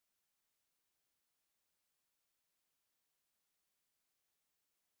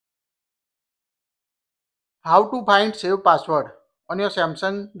How to find save password on your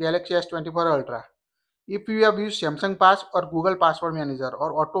Samsung Galaxy S24 Ultra. If you have used Samsung Pass or Google Password Manager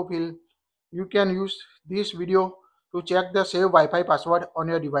or Autofill, you can use this video to check the save Wi-Fi password on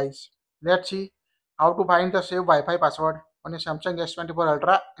your device. Let's see how to find the save Wi-Fi password on your Samsung S24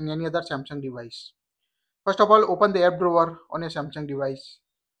 Ultra and any other Samsung device. First of all, open the app drawer on your Samsung device.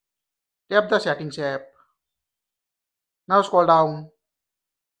 Tap the Settings app. Now scroll down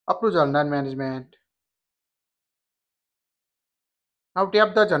up to General Management. Now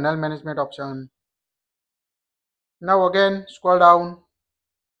tap the General Management option. Now again scroll down.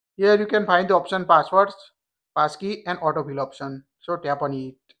 Here you can find the option passwords, passkey and autofill option. So tap on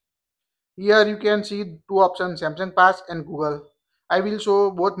it. Here you can see two options, Samsung Pass and Google. I will show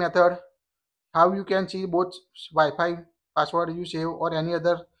both method, how you can see both Wi-Fi password you save or any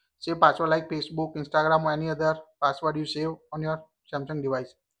other save password like Facebook, Instagram or any other password you save on your Samsung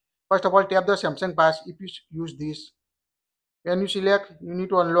device. First of all, tap the Samsung Pass if you use this. When you select, you need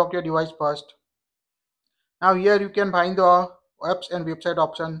to unlock your device first. Now here you can find the apps and website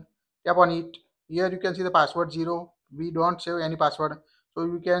option. Tap on it. Here you can see the password 0. We don't save any password, so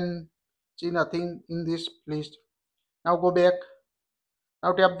you can see nothing in this list. Now go back.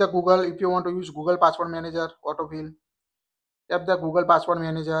 Now tap the Google if you want to use Google Password Manager autofill. Tap the Google Password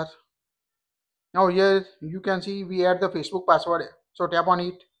Manager. Now here you can see we add the Facebook password. So tap on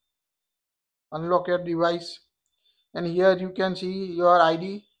it. Unlock your device. And here you can see your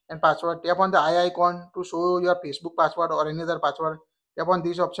ID and password. Tap on the eye icon to show your Facebook password or any other password. Tap on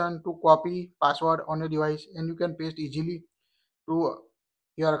this option to copy password on your device and you can paste easily to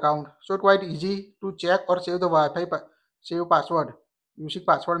your account. So quite easy to check or save the Wi-Fi save password using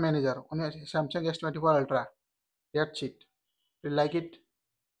password manager on your Samsung S24 Ultra. That's it. If you like it,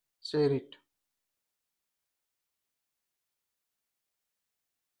 share it.